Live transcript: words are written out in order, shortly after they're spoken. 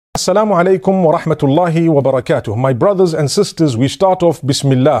Assalamu alaikum wa rahmatullahi wa barakatuh. My brothers and sisters, we start off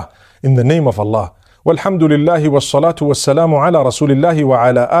Bismillah, in the name of Allah. Walhamdulillahi wa salatu wa salamu ala rasulillahi wa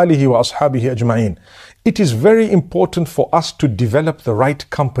ala alihi wa ashabihi ajma'in. It is very important for us to develop the right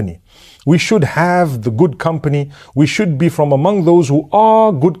company. We should have the good company. We should be from among those who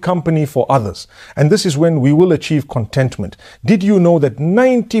are good company for others. And this is when we will achieve contentment. Did you know that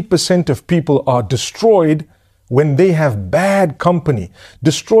 90% of people are destroyed when they have bad company?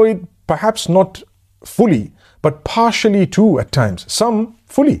 Destroyed perhaps not fully, but partially too at times. Some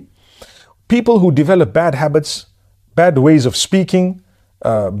fully. People who develop bad habits, bad ways of speaking,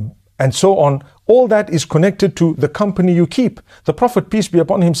 and so on, all that is connected to the company you keep. The Prophet, peace be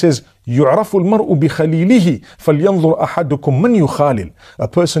upon him, says, يُعْرَفُ الْمَرْءُ بِخَلِيلِهِ فَلْيَنْظُرْ أَحَدُكُمْ مَنْ يُخَالِلُ. A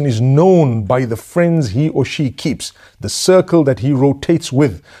person is known by the friends he or she keeps, the circle that he rotates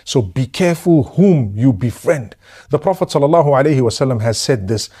with. So be careful whom you befriend. The Prophet ﷺ has said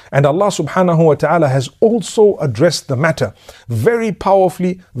this, and Allah subhanahu wa ta'ala has also addressed the matter very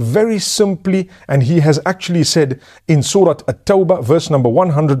powerfully, very simply, and he has actually said in Surah At-Tawbah, verse number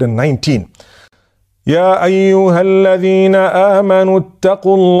 119, يا أيها الذين آمنوا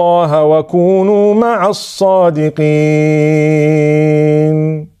اتقوا الله وكونوا مع الصادقين.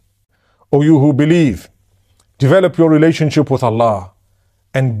 O you who believe, develop your relationship with Allah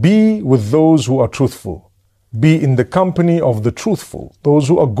and be with those who are truthful. Be in the company of the truthful, those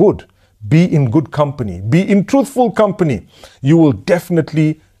who are good. Be in good company. Be in truthful company. You will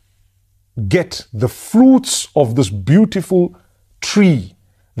definitely get the fruits of this beautiful tree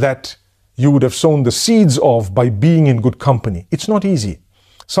that you would have sown the seeds of by being in good company. It's not easy.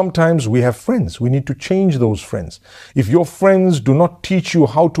 Sometimes we have friends. We need to change those friends. If your friends do not teach you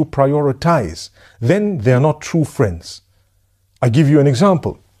how to prioritize, then they are not true friends. I give you an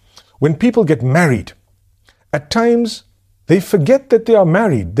example. When people get married, at times they forget that they are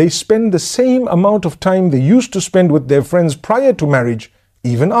married. They spend the same amount of time they used to spend with their friends prior to marriage,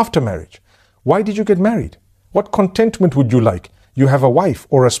 even after marriage. Why did you get married? What contentment would you like? You have a wife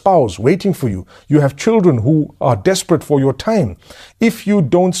or a spouse waiting for you. You have children who are desperate for your time. If you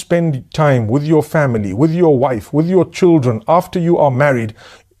don't spend time with your family, with your wife, with your children after you are married,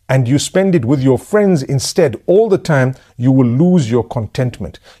 and you spend it with your friends instead all the time, you will lose your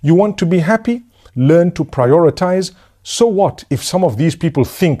contentment. You want to be happy? Learn to prioritize. So what if some of these people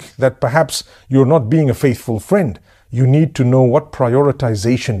think that perhaps you're not being a faithful friend? You need to know what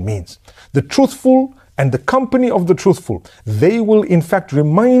prioritization means. The truthful and the company of the truthful, they will in fact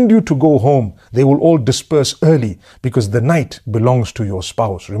remind you to go home. They will all disperse early because the night belongs to your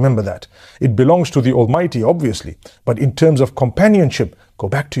spouse. Remember that. It belongs to the Almighty, obviously. But in terms of companionship, go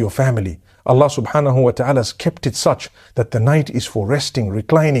back to your family. Allah subhanahu wa ta'ala has kept it such that the night is for resting,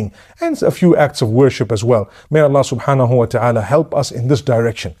 reclining, and a few acts of worship as well. May Allah subhanahu wa ta'ala help us in this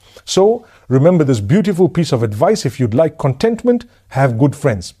direction. So remember this beautiful piece of advice. If you'd like contentment, have good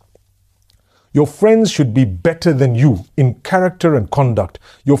friends. Your friends should be better than you in character and conduct.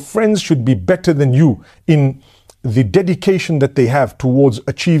 Your friends should be better than you in the dedication that they have towards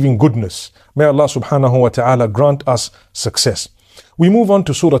achieving goodness. May Allah subhanahu wa ta'ala grant us success. We move on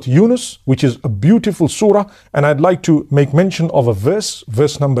to Surah Yunus, which is a beautiful surah, and I'd like to make mention of a verse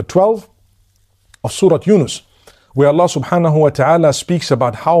number 12 of Surah Yunus, where Allah subhanahu wa ta'ala speaks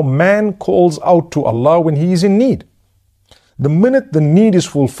about how man calls out to Allah when he is in need. The minute the need is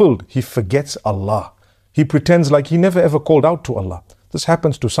fulfilled, he forgets Allah. He pretends like he never ever called out to Allah. This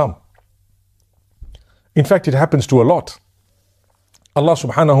happens to some. In fact, it happens to a lot. Allah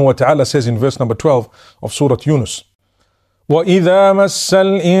subhanahu wa ta'ala says in verse number 12 of Surah Yunus, وَإِذَا مَسَّ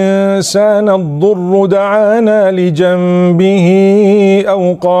الْإِنسَانَ الضُّرُّ دَعَانَا لِجَنْبِهِ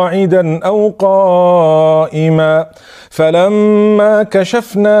أَوْ قَاعِدًا أَوْ قَائِمًا فَلَمَّا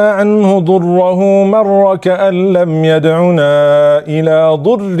كَشَفْنَا عَنْهُ ضُرَّهُ مَرَّ كَأَنْ لَمْ يَدْعُنَا إِلَى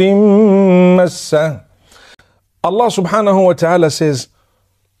ضُرٍّ مَسَّهُ. Allah subhanahu wa ta'ala says,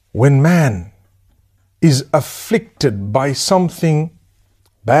 when man is afflicted by something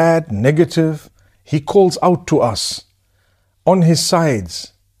bad, negative, he calls out to us on his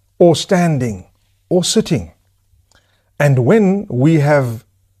sides, or standing, or sitting. And when we have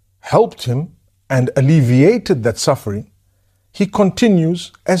helped him and alleviated that suffering, he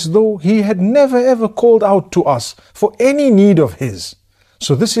continues as though he had never ever called out to us for any need of his.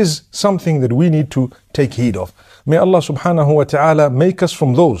 So this is something that we need to take heed of. May Allah subhanahu wa ta'ala make us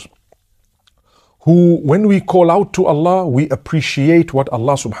from those who, when we call out to Allah, we appreciate what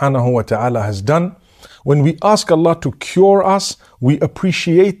Allah subhanahu wa ta'ala has done. When we ask Allah to cure us, we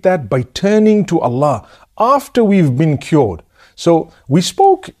appreciate that by turning to Allah after we've been cured. So we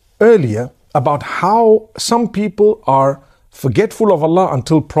spoke earlier about how some people are forgetful of Allah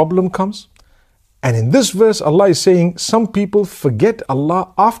until problem comes. And in this verse, Allah is saying some people forget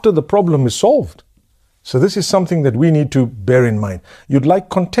Allah after the problem is solved. So this is something that we need to bear in mind. You'd like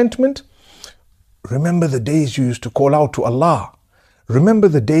contentment? Remember the days you used to call out to Allah. Remember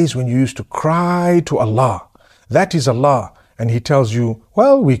the days when you used to cry to Allah. That is Allah. And He tells you,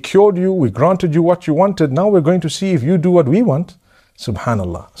 well, we cured you, we granted you what you wanted. Now we're going to see if you do what we want.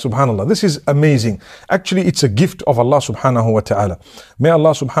 Subhanallah, subhanallah. This is amazing. Actually, it's a gift of Allah subhanahu wa ta'ala. May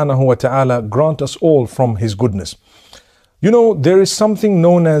Allah subhanahu wa ta'ala grant us all from His goodness. You know, there is something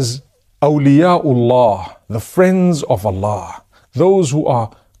known as awliyaullah, the friends of Allah, those who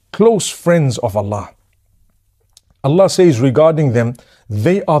are close friends of Allah. Allah says regarding them,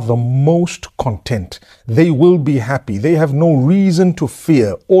 they are the most content. They will be happy. They have no reason to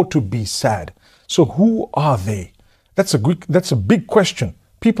fear or to be sad. So who are they? That's a big question.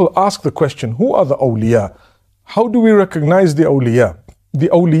 People ask the question, who are the awliya? How do we recognize the awliya? The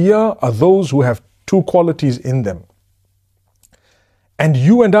awliya are those who have two qualities in them. And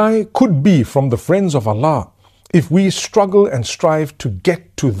you and I could be from the friends of Allah if we struggle and strive to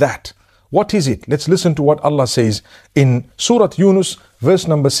get to that. What is it? Let's listen to what Allah says in Surah Yunus, verse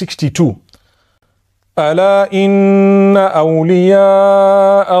number 62. ألا إن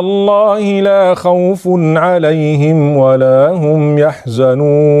أولياء الله لا خوف عليهم ولا هم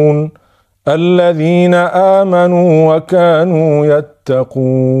يحزنون الذين آمنوا وكانوا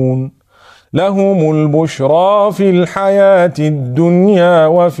يتقون لهم البشرى في الحياة الدنيا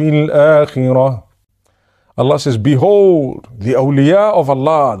وفي الآخرة. Allah says, behold, the awliya of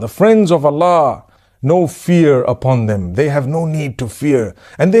Allah, the friends of Allah, no fear upon them. They have no need to fear.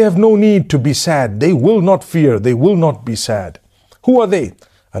 And they have no need to be sad. They will not fear. They will not be sad. Who are they?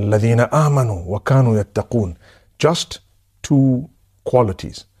 الَّذِينَ آمَنُوا وَكَانُوا يَتَّقُونَ. Just two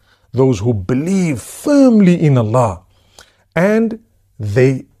qualities. Those who believe firmly in Allah and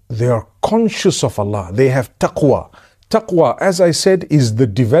they are conscious of Allah. They have taqwa. Taqwa, as I said, is the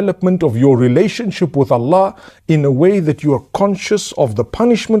development of your relationship with Allah in a way that you are conscious of the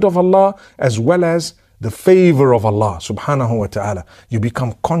punishment of Allah as well as the favor of Allah subhanahu wa ta'ala. You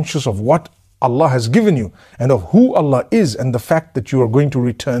become conscious of what Allah has given you and of who Allah is and the fact that you are going to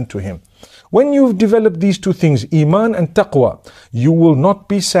return to Him. When you've developed these two things, iman and taqwa, you will not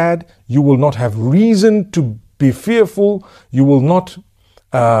be sad, you will not have reason to be fearful, you will not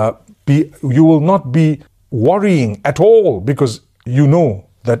be worrying at all because you know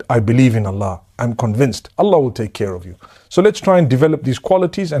that I believe in Allah. I'm convinced Allah will take care of you. So let's try and develop these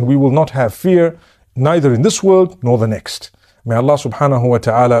qualities and we will not have fear neither in this world nor the next. May Allah subhanahu wa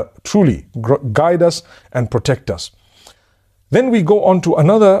ta'ala truly guide us and protect us. Then we go on to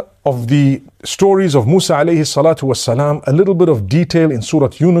another of the stories of Musa alayhi salatu wassalam, a little bit of detail in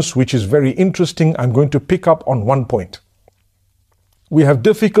Surah Yunus which is very interesting. I'm going to pick up on one point. We have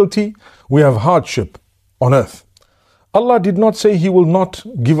difficulty, we have hardship on earth. Allah did not say He will not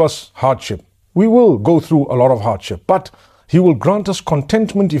give us hardship. We will go through a lot of hardship, but He will grant us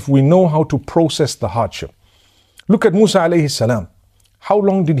contentment if we know how to process the hardship. Look at Musa alayhi salam. How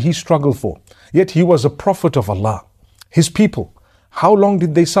long did he struggle for? Yet he was a prophet of Allah. His people, how long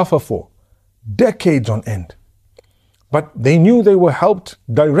did they suffer for? Decades on end. But they knew they were helped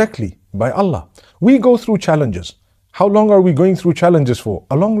directly by Allah. We go through challenges. How long are we going through challenges for?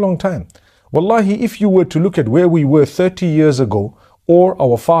 A long, long time. Wallahi, if you were to look at where we were 30 years ago, or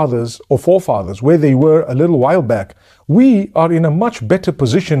our fathers or forefathers, where they were a little while back, we are in a much better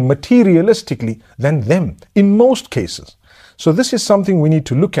position materialistically than them, in most cases. So this is something we need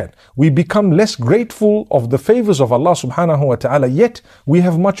to look at. We become less grateful of the favors of Allah subhanahu wa ta'ala, yet we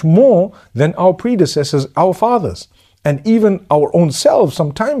have much more than our predecessors, our fathers, and even our own selves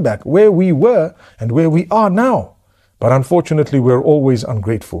some time back, where we were and where we are now. But unfortunately, we're always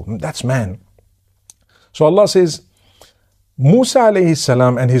ungrateful. That's man. So Allah says, Musa alayhi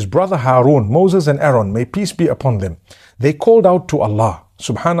salam and his brother Harun, Moses and Aaron, may peace be upon them, they called out to Allah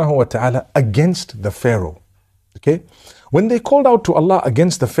subhanahu wa ta'ala against the Pharaoh. Okay? When they called out to Allah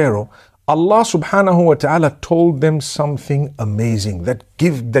against the Pharaoh, Allah subhanahu wa ta'ala told them something amazing that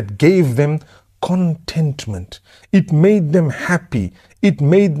gave them contentment. It made them happy. It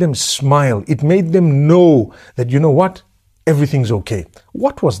made them smile. It made them know that, you know what? Everything's okay.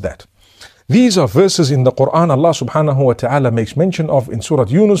 What was that? These are verses in the Quran Allah subhanahu wa ta'ala makes mention of in Surah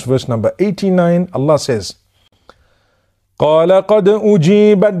Yunus, verse number 89. Allah says, قَالَ قَدْ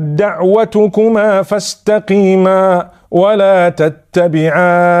أُجِيبَتْ دَعْوَتُكُمَا فَاسْتَقِيمَا وَلَا تَتَّبِعَانِّ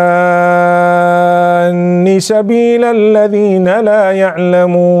سَبِيلَ الَّذِينَ لَا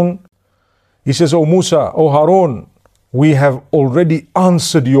يَعْلَمُونَ. He says, O Musa, O Harun, we have already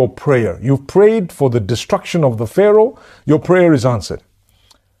answered your prayer. You've prayed for the destruction of the Pharaoh. Your prayer is answered.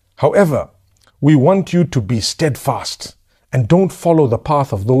 However, we want you to be steadfast and don't follow the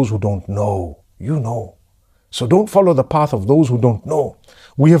path of those who don't know. You know. So don't follow the path of those who don't know.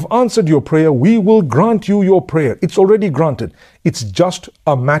 We have answered your prayer. We will grant you your prayer. It's already granted. It's just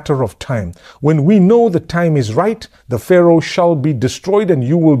a matter of time. When we know the time is right, the Pharaoh shall be destroyed and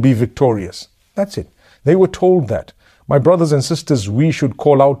you will be victorious. That's it. They were told that. My brothers and sisters, we should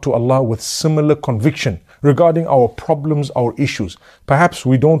call out to Allah with similar conviction regarding our problems, our issues. Perhaps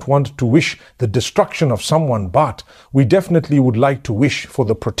we don't want to wish the destruction of someone, but we definitely would like to wish for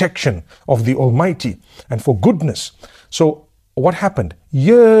the protection of the Almighty and for goodness. So what happened?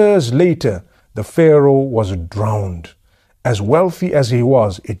 Years later, the Pharaoh was drowned. As wealthy as he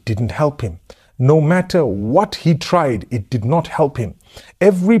was, it didn't help him. No matter what he tried, it did not help him.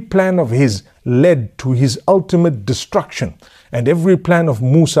 Every plan of his led to his ultimate destruction, and every plan of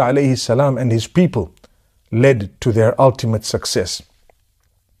Musa alayhi salam and his people led to their ultimate success.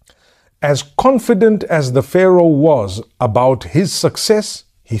 As confident as the Pharaoh was about his success,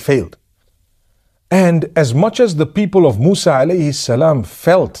 he failed. And as much as the people of Musa alayhi salam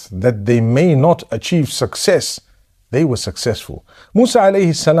felt that they may not achieve success, they were successful. Musa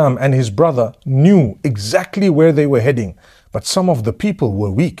alayhi salam and his brother knew exactly where they were heading, but some of the people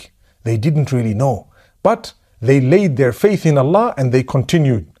were weak. They didn't really know. But they laid their faith in Allah and they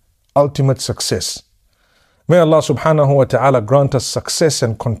continued. Ultimate success. May Allah subhanahu wa ta'ala grant us success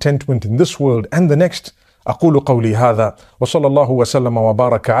and contentment in this world and the next. أقول قولي هذا وصلى الله وسلم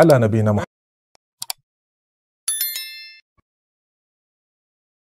وبارك على نبينا محمد.